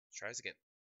try this again.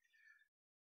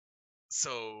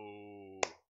 So,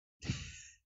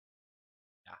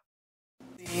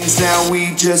 yeah. Now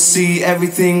we just see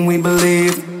everything we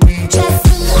believe. We just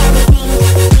see everything.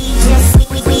 We just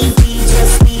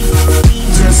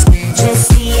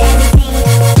see everything.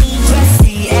 We just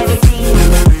see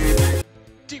everything.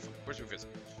 Tifa, where's your fist?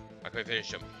 I can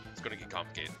finish him. It's gonna get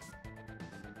complicated.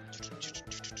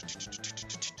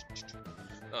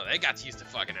 Oh, they got to use the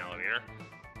fucking elevator.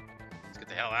 Let's get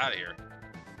the hell out of here.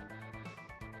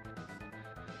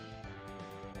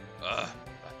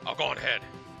 I'll go on ahead.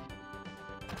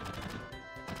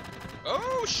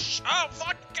 Oh, oh,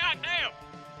 fuck, goddamn!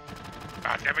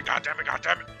 God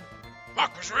damn it.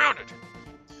 Fuck, we're surrounded.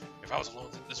 If I was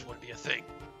alone, this wouldn't be a thing.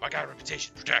 I got a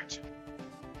reputation to protect.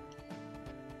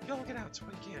 Y'all get out so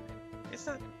you can. It's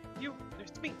not you,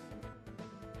 it's me.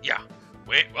 Yeah,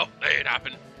 wait, well, that ain't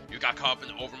happened. You got caught up in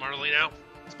the overmarly now?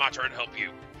 It's my turn to help you.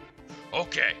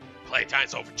 Okay,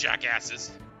 playtime's over,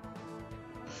 jackasses.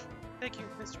 Thank you,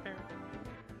 Mr. Barrett.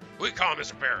 We call him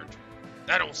Mr. Barrett.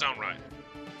 That don't sound right.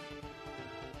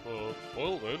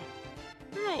 Well then.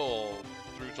 You're all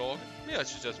through talking. May I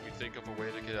suggest we think of a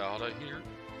way to get out of here?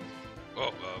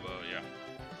 Oh, yeah.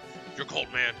 You're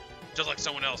cold, man. Just like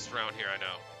someone else around here I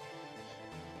know.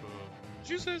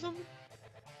 Did you say something?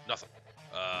 Nothing.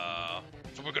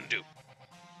 That's what we're gonna do.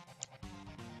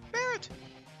 Barrett!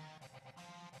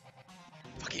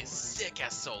 Fucking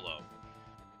sick-ass solo.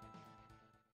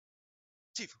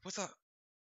 Tifa, what's up?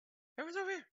 Everyone's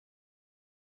over here.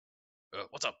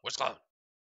 What's up? Where's Cloud?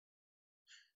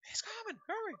 He's coming!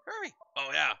 Hurry!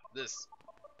 Oh yeah,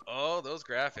 oh, those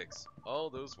graphics. Oh,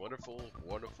 those wonderful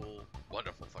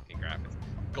fucking graphics.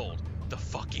 Gold, the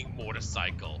fucking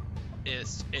motorcycle.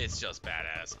 It's just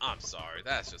badass. I'm sorry,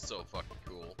 that's just so fucking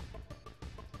cool.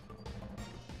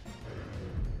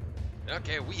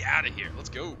 Okay, we out of here. Let's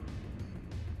go.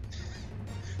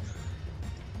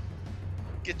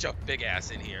 Get your big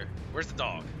ass in here. Where's the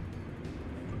dog?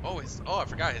 Oh, I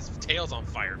forgot his tail's on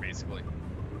fire, basically.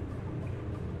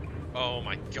 Oh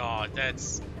my god,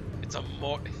 it's a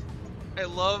I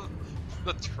love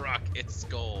the truck. It's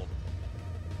gold.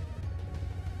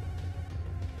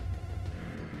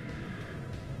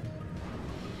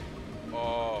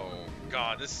 Oh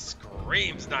god, this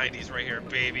screams 90s right here,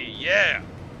 baby. Yeah.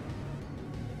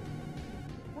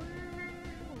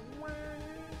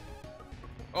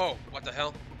 Oh, what the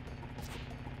hell?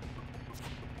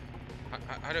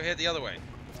 How do I hit the other way?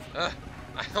 I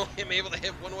only am able to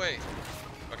hit one way.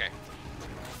 Okay.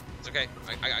 It's okay.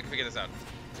 I can figure this out.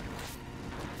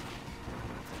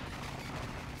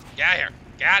 Get out of here.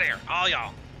 Get out of here. All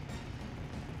y'all.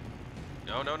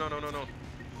 No. No.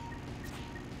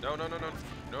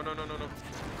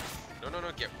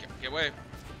 Get away.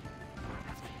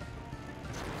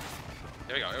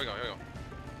 There we go.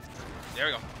 There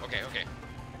we go. Okay.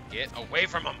 Get away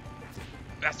from them.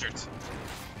 Bastards.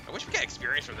 I wish we got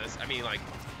experience from this. I mean, like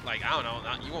I don't know.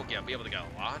 You won't be able to get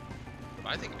a lot, but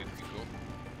I think it'd be cool.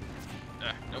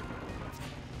 Nope.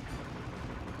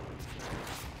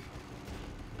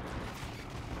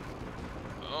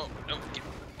 Oh no!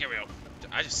 Here we go.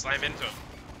 I just slam into him.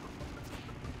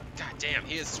 God damn!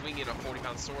 He is swinging a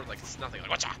 40-pound sword like it's nothing.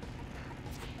 Like watcha,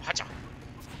 hacha.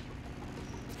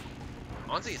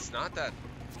 Honestly, it's not that.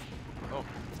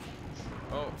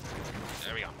 Oh,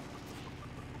 there we go.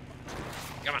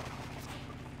 Come on.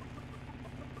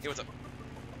 Hey, what's up?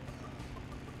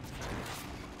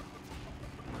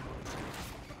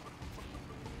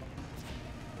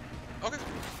 Okay.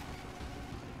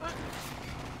 Right.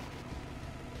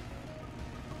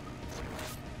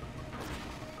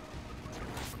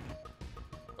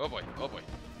 Oh boy.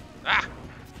 Ah!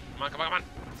 Come on.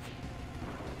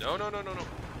 No.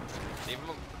 Leave him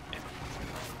alone.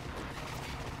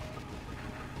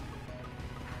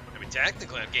 I mean,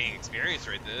 technically, I'm gaining experience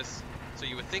right this, so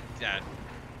you would think that.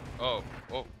 Oh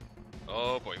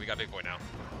boy, we got big boy now.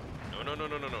 No.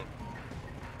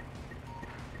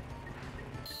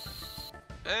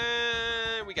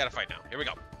 And we gotta fight now. Here we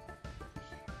go.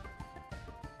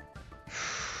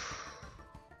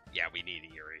 Yeah, we need an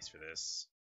erase for this.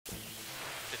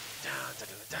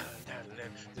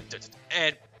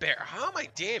 And bear, how am I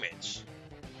damaged?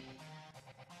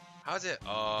 How's it?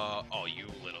 Oh, you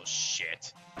little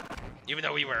shit. Even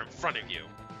though we were in front of you.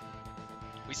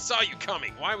 We saw you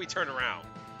coming. Why we turn around?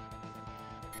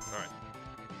 Alright.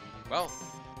 Well,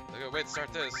 a good way to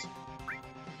start this.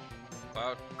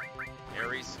 Cloud.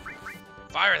 Ares.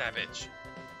 Fire that bitch.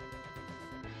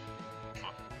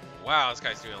 Oh, wow, this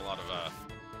guy's doing a lot of,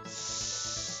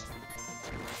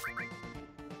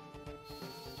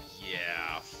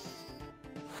 yeah.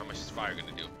 How much is fire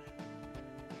gonna do?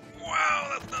 Wow,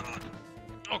 that's not a lot.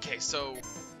 Okay, so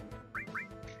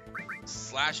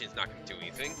slashing's not gonna do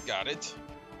anything. Got it.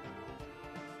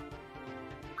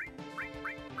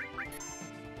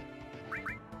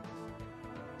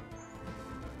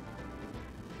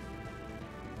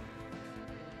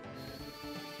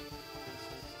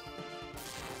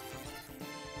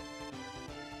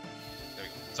 There we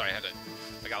go. Sorry, I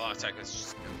got a lot of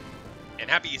techniques. And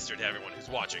happy Easter to everyone who's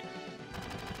watching.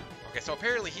 Okay, so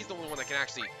apparently he's the only one that can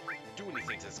actually do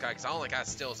anything to this guy, because all I got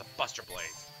still is a Buster Blade.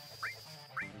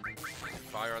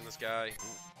 Fire on this guy.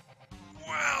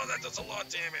 Wow, that does a lot of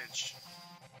damage.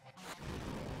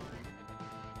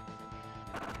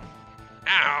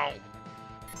 Ow!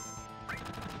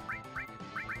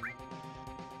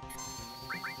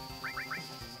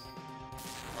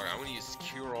 Alright, I'm gonna use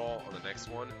Cure All on the next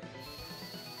one.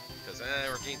 Because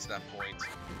we're getting to that point.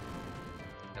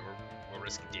 And we're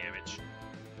risking damage.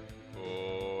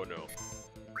 Oh no.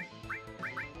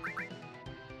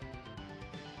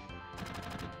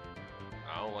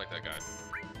 I don't like that guy.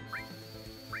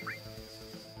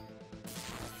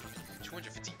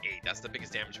 258, that's the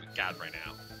biggest damage we got right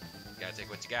now. You gotta take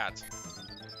what you got.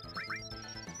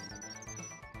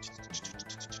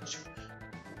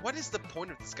 What is the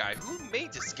point of this guy? Who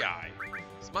made this guy?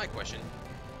 It's my question.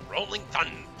 Rolling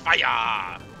Thunder Fire!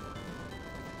 Ah,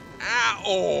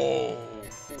 oh!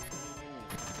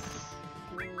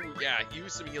 Ooh, yeah,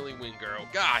 use some healing wind, girl.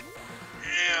 God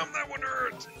damn, that one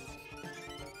hurt!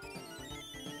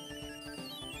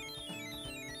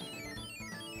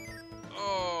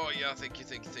 Oh, yeah, thank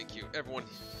you. Everyone.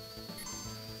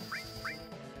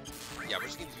 Yeah, we're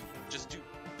just gonna just do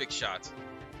big shots.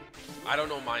 I don't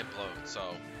know Mind Blow,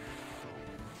 so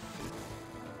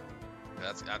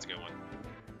that's a good one.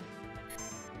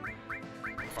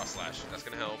 Cross slash, that's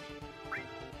gonna help.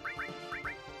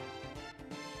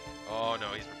 Oh no,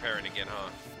 he's preparing again,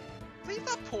 huh? Leave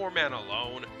that poor man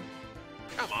alone.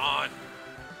 Come on.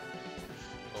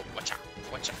 Oh, watch out.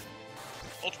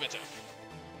 Ultimate.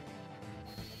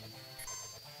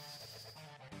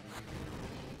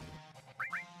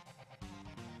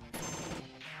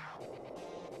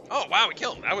 Oh wow, we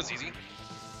killed him. That was easy.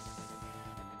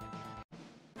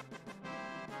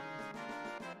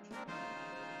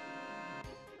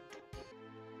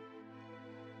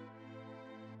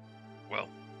 Well,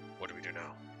 what do we do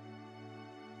now?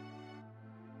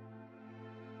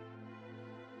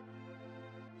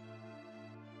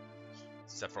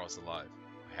 Sephiroth's alive.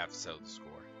 I have to settle the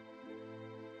score.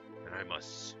 And I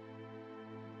must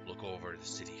look over the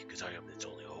city, because I am its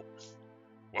only hope.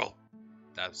 Well,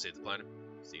 that would save the planet.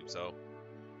 Seems so.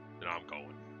 Then I'm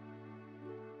going.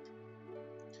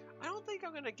 I don't think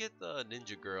I'm gonna get the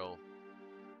ninja girl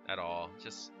at all.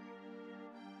 Just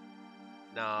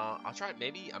no. I'll try.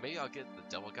 Maybe I'll get the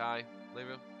devil guy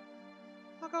later.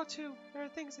 I'll go too. There are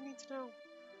things I need to know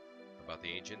about the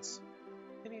ancients.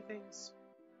 Many things.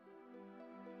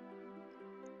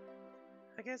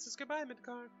 I guess it's goodbye,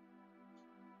 Midgar.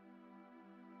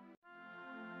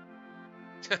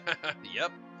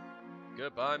 Yep.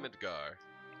 Goodbye, Midgar.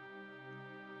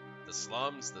 The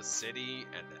slums, the city,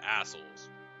 and the assholes.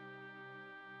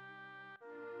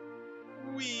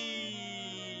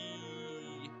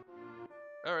 Whee!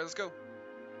 Alright, let's go.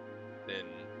 Then...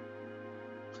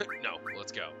 no,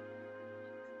 let's go.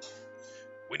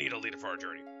 We need a leader for our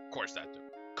journey. Of course that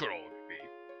could only be.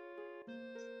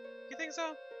 You think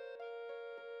so?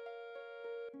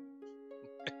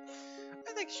 I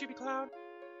think it should be Cloud.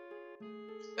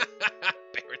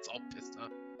 Barrett's all pissed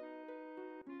off.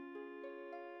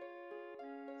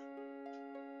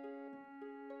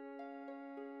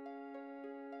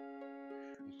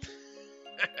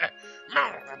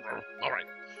 Alright.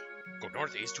 Go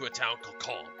northeast to a town called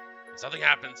Calm. If something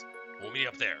happens, we'll meet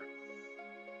up there.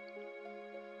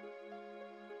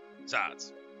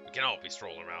 Besides, we can't all be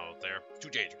strolling around out there. It's too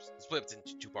dangerous. Let's split it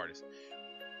into two parties.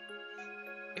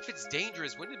 If it's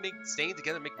dangerous, wouldn't it make staying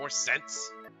together make more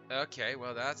sense? Okay,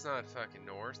 well that's not fucking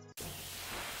north.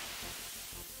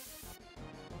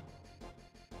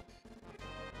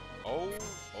 Oh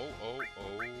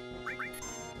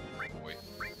boy.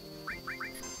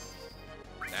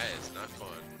 That is not fun.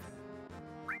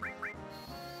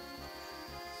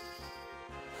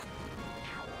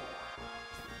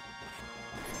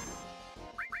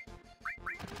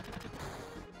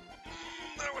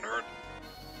 That would hurt.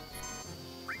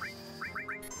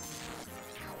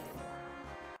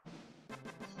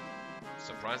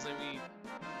 Surprisingly, we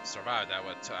survived that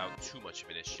without too much of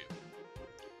an issue.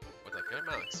 With a good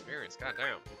amount of experience,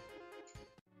 goddamn.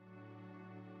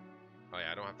 Oh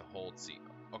yeah, I don't have to hold C.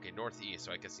 Okay, northeast,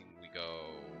 so I guess we go...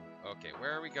 Okay,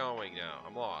 where are we going now?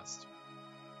 I'm lost.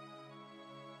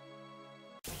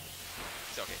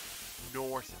 So, okay.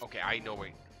 North. Okay, I know what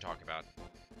you're talking about.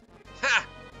 Ha!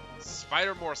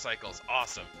 Spider motorcycles.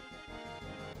 Awesome.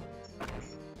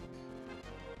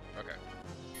 Okay.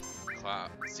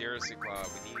 Cloud. Seriously, Cloud.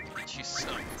 We need to get you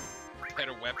some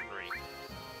better weaponry.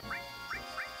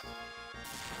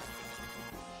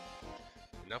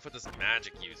 Enough with this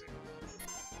magic using.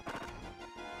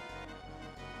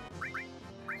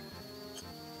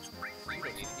 You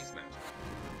don't need to use magic.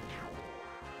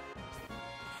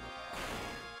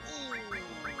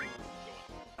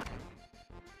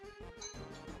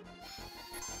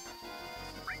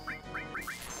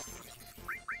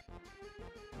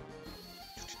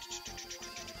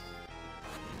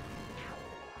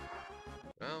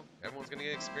 Well, everyone's gonna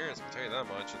get experience, I can tell you that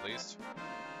much, at least.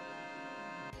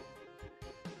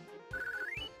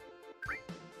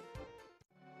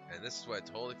 And this is what I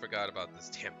totally forgot about this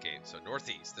damn game. So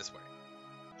northeast, this way.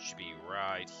 Should be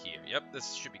right here. Yep,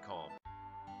 this should be calm.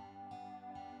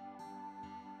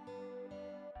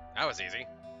 That was easy.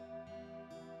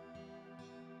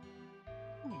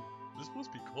 This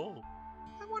must be calm.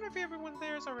 I wonder if everyone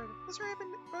there is already. Let's hurry up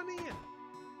and run in.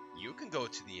 You can go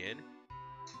to the inn.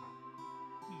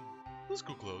 Let's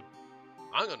go, Cloud.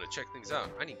 I'm gonna check things out.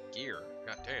 I need gear.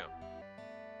 God damn.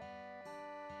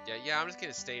 Yeah, I'm just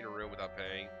gonna stay in a room without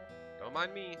paying. Don't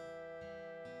mind me.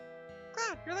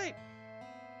 Cloud, you're late.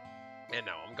 And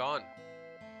now I'm gone.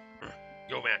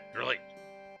 Yo, man, you're late.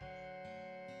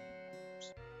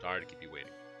 Sorry to keep you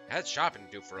waiting. I had shopping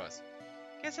to do for us.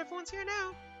 Guess everyone's here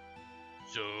now.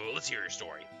 So, let's hear your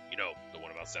story. You know, the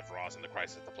one about Sephiroth and the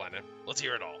crisis of the planet. Let's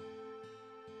hear it all.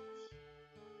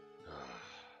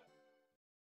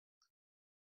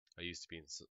 I used to be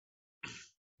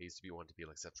wanting to be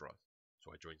like Sephiroth,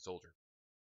 so I joined Soldier.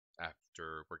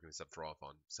 After working with Sephiroth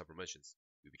on several missions,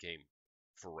 we became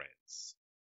friends.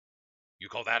 You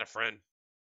call that a friend?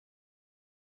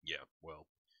 Yeah, well,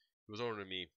 he was older than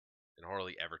me and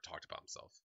hardly ever talked about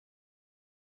himself.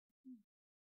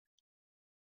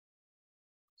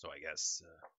 So I guess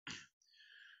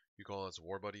you call us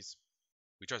war buddies?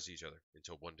 We trusted each other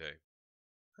until one day.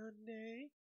 One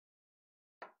day?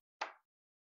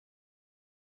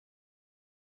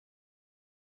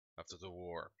 After the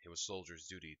war, it was Soldier's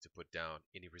duty to put down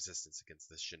any resistance against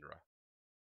the Shinra.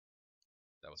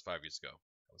 That was 5 years ago.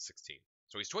 I was 16.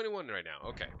 So he's 21 right now.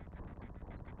 Okay.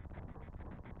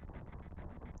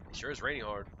 It sure is raining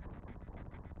hard.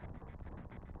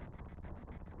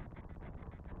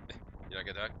 You not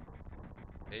get that?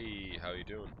 Hey, how you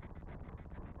doing?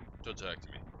 Don't talk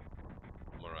to me.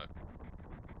 I'm alright.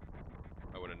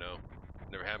 I wouldn't know.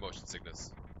 Never had motion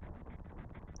sickness.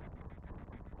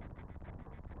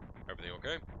 Everything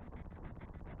okay?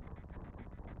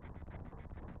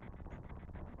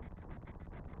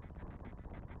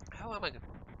 How am I gonna...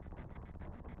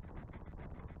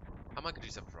 How am I gonna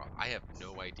do something wrong? I have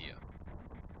no idea.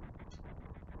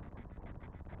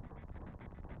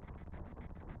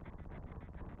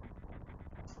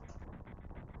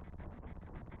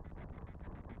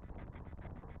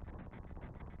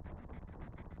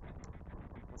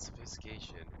 What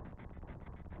sophistication?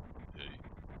 Hey.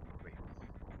 Wait.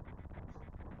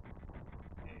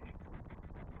 Hey.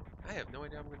 I have no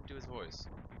idea how I'm gonna do his voice.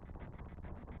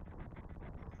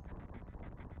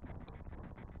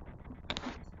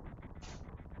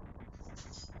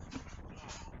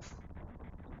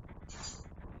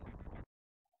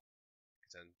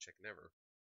 Cause I'm checking ever.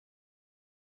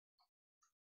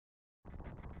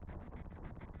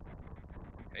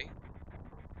 Hey?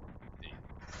 Hey.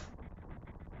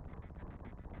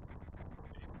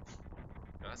 Hey.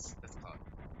 No, that's Cloud.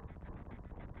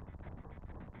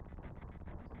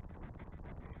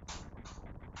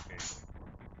 Hey. Hey.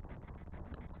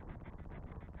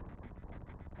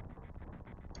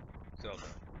 Zelda.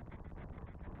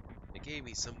 They gave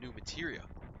me some new material.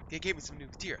 They gave me some new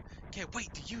material. Can't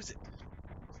wait to use it.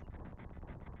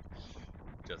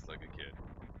 Just like a kid.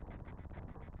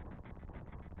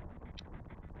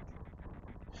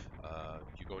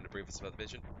 You going to brief us about the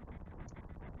mission?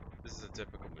 This is a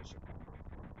typical mission.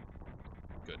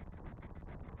 Good.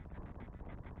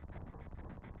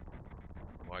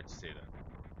 Why'd you say that?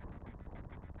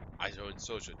 I joined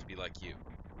Social to be like you.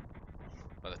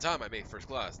 By the time I made first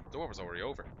class, the war was already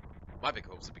over. My big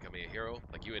hopes of becoming a hero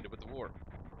like you ended with the war.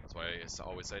 That's why I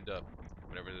always signed up.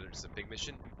 Whenever there's a big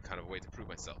mission, kind of a way to prove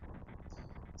myself.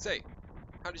 Say,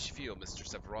 how did you feel, Mr.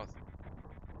 Sephiroth?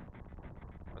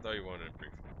 I thought you wanted a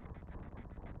briefing.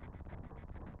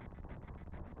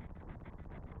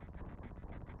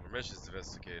 Our mission is to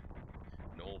investigate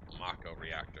an old Maka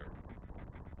reactor.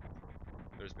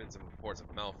 There's been some reports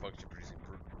of malfunction producing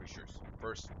brutal creatures.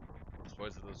 First, we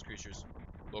dispose of those creatures,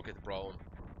 locate the problem,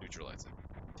 Neutralize it.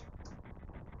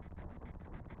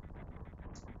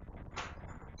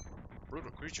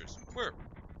 Brutal creatures. Where?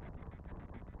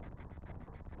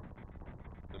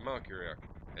 The Malkuriak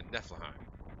and Niflheim.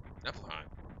 Niflheim?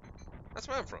 That's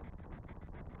where I'm from.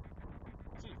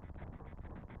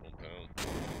 Hometown.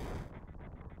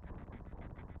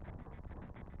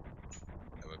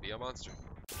 That would be a monster.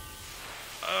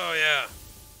 Oh yeah.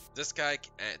 This guy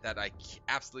that I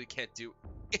absolutely can't do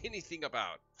anything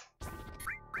about.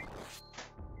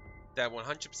 That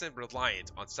 100%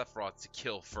 reliant on Sephiroth to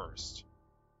kill first.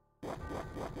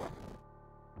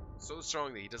 So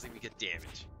strong that he doesn't even get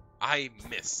damage. I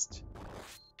missed.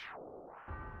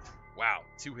 Wow,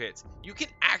 2 hits. You can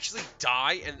actually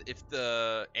die, and if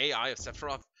the AI of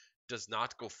Sephiroth does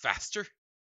not go faster,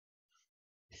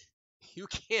 you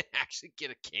can't actually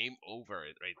get a game over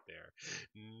it right there.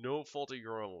 No fault of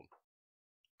your own.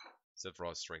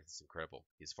 Sephiroth's strength is incredible.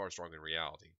 He's far stronger in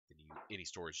reality than any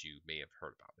stories you may have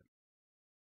heard about him.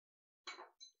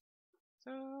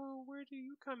 So, where do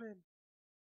you come in?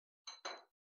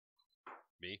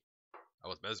 Me? I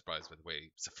was mesmerized by the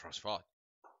way Sephiroth fought.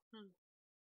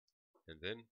 And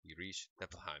then we reached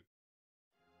Niflheim.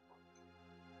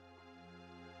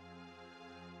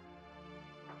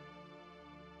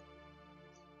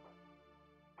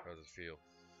 How does it feel?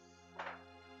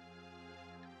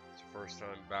 It's your first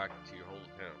time back to your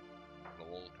hometown in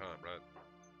a long time, right?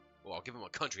 Well, I'll give him a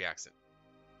country accent.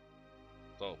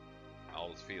 So, how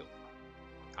does it feel?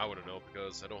 I wouldn't know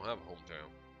because I don't have a hometown.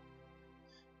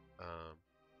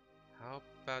 How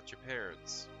about your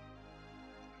parents?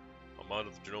 My mother,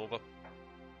 Genova,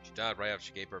 she died right after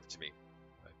she gave birth to me.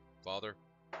 My father?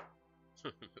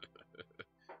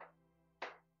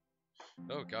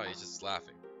 Oh god, he's just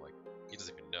laughing. Like, he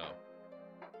doesn't even know.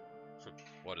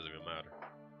 What does it even matter?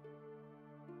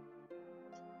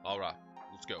 Alright,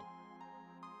 let's go.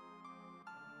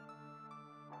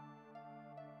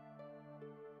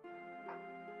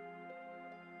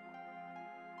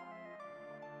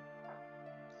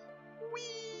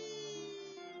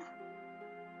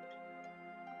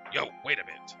 Yo, wait a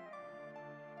minute.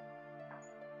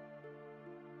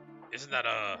 Isn't that,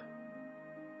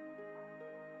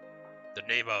 the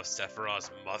name of Sephiroth's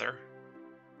mother?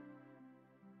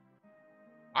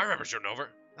 I remember Genova.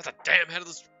 That's a damn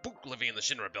headless spook living in the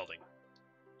Shinra building.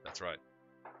 That's right.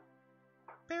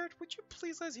 Barrett, would you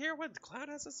please let us hear what the Cloud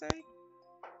has to say?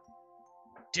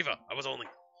 Tifa, I was only...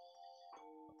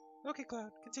 Okay,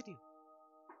 Cloud, continue.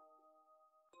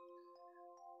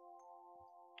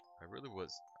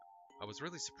 I was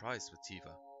really surprised with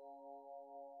Tifa.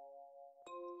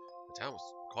 The town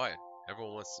was quiet.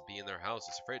 Everyone wants to be in their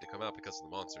houses, afraid to come out because of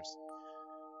the monsters.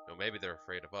 You know, maybe they're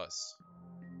afraid of us.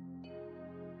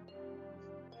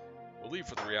 We'll leave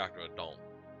for the reactor at dawn.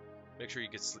 Make sure you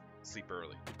get sleep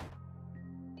early.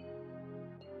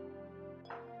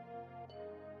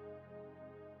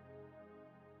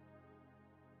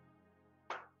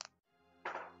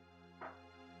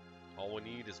 All we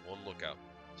need is one lookout,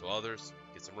 so others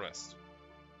get some rest.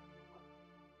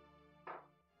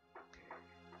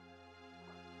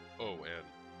 Oh, and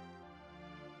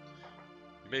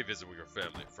you may visit with your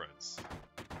family and friends.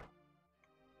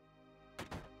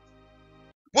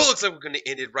 Well, looks like we're going to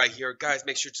end it right here. Guys,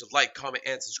 make sure to like, comment,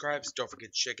 and subscribe. Don't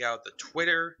forget to check out the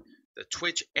Twitter, the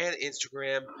Twitch, and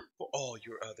Instagram for all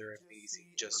your other amazing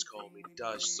Just Call Me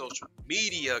Dutch social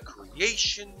media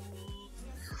creation.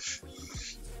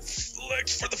 Select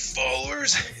for the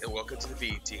followers, and welcome to the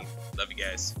VII team. Love you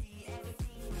guys.